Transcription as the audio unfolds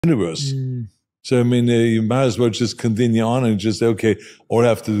universe. So, I mean, you might as well just continue on and just say, okay, all I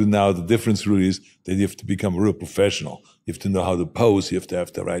have to do now, the difference really is that you have to become a real professional. You have to know how to pose. You have to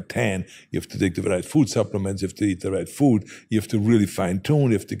have the right tan. You have to take the right food supplements. You have to eat the right food. You have to really fine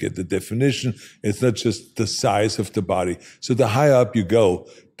tune. You have to get the definition. It's not just the size of the body. So the higher up you go,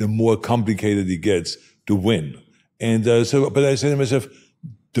 the more complicated it gets to win. And but I said to myself,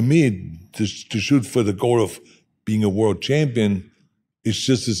 to me, to shoot for the goal of being a world champion, it's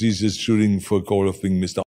just as easy as shooting for a goal of being Mr.